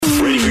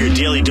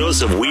daily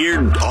dose of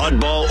weird,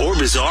 oddball, or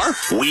bizarre?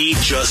 We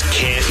just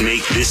can't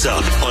make this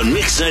up on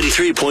Mix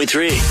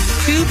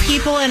 93.3. 2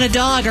 people and a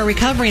dog are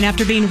recovering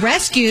after being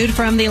rescued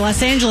from the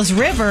Los Angeles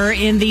River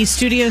in the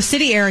Studio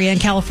City area in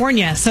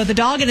California. So the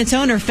dog and its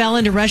owner fell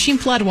into rushing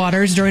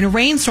floodwaters during a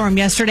rainstorm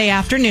yesterday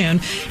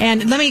afternoon.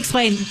 And let me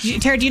explain.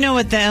 Tara, do you know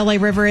what the LA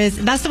River is?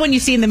 That's the one you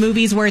see in the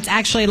movies where it's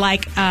actually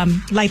like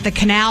the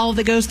canal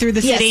that goes through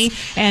the city.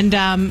 Yes. And,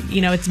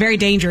 it's very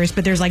dangerous,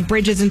 but there's like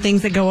bridges and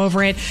things that go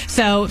over it.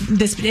 So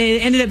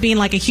it ended up being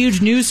like a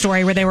huge news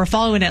story where they were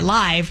following it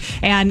live.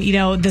 And,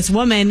 this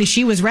woman,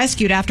 she was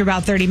rescued after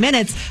about 30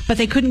 minutes, but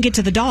they couldn't get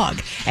to the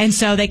dog. And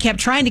so they kept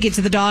trying to get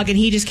to the dog, and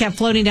he just kept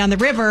floating down the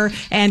river,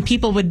 and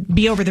people would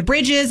be over the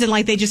bridges, and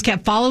like they just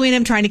kept following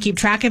him, trying to keep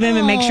track of him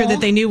and make sure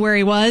that they knew where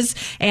he was.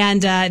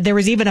 And there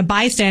was even a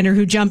bystander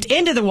who jumped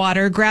into the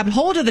water, grabbed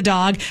hold of the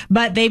dog,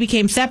 but they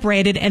became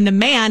separated, and the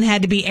man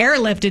had to be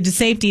airlifted to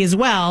safety as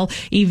well.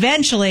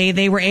 Eventually,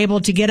 they were able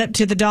to get up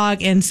to the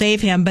dog and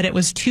save him, but it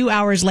was 2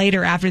 hours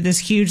later after this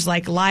huge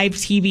like live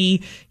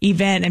TV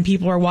event, and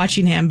people were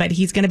watching him. But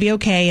he's going to be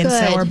okay, and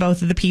so are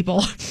both of the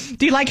people.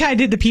 Do you like how I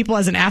did the people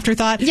as an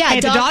afterthought? Yeah, hey,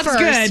 the dog's first.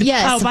 good.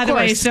 Yes, oh, by the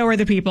way, so are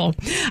the people.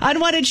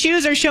 Unwanted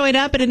shoes are showing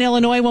up at an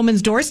Illinois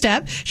woman's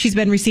doorstep. She's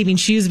been receiving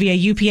shoes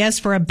via UPS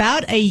for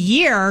about a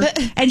year,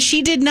 and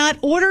she did not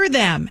order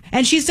them.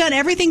 And she's done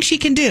everything she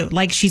can do.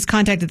 Like, she's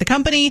contacted the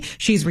company,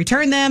 she's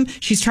returned them,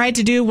 she's tried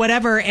to do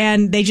whatever,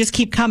 and they just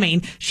keep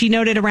coming. She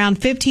noted around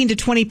 15 to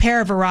 20 pair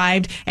have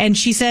arrived, and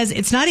she says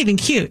it's not even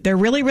cute. They're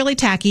really, really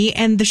tacky,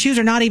 and the shoes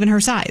are not even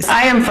her size.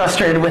 I am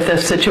frustrated with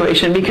this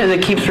situation because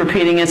it keeps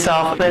repeating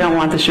itself. They don't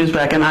want the shoes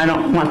back, and I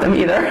don't want them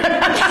either.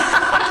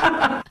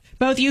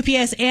 Both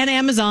UPS and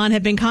Amazon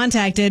have been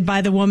contacted by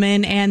the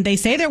woman, and they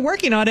say they're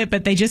working on it,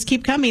 but they just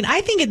keep coming.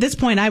 I think at this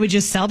point, I would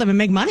just sell them and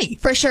make money.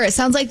 For sure. It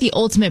sounds like the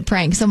ultimate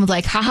prank. Someone's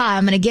like, haha,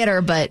 I'm going to get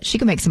her, but she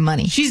can make some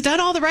money. She's done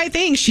all the right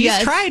things. She's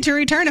tried to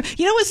return them.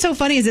 You know what's so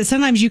funny is that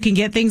sometimes you can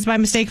get things by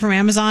mistake from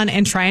Amazon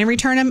and try and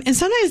return them, and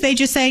sometimes they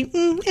just say,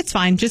 it's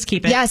fine, just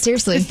keep it. Yeah,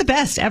 seriously. It's the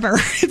best ever.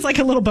 It's like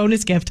a little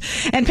bonus gift.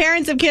 And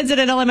parents of kids at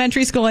an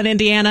elementary school in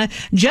Indiana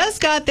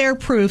just got their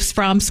proofs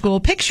from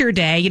School Picture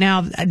Day.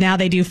 Now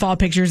they do fall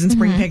pictures and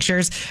spring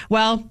pictures.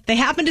 Well, they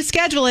happened to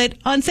schedule it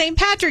on St.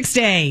 Patrick's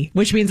Day,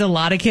 which means a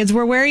lot of kids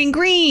were wearing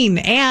green.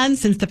 And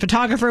since the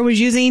photographer was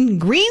using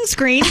green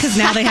screen, because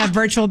now they have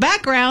virtual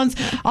backgrounds,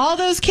 all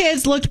those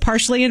kids looked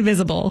partially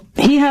invisible.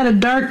 He had a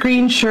dark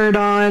green shirt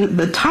on.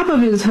 The top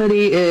of his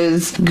hoodie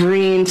is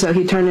green, so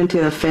he turned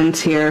into a fence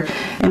here.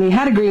 And he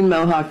had a green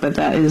mohawk, but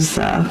that is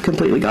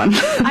completely gone.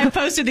 I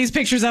posted these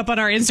pictures up on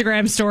our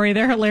Instagram story.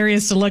 They're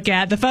hilarious to look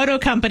at. The photo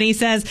company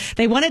says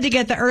they wanted to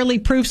get the early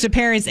proofs to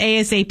parents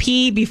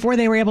ASAP before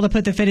they were able to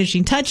put the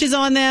finishing touches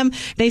on them.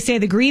 They say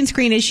the green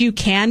screen issue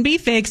can be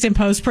fixed in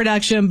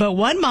post-production, but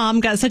one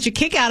mom got such a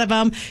kick out of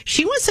them,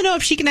 she wants to know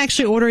if she can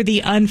actually order the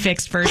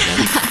unfixed version.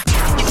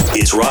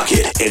 It's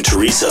Rocket and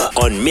Teresa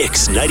on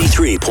Mix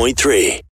 93.3.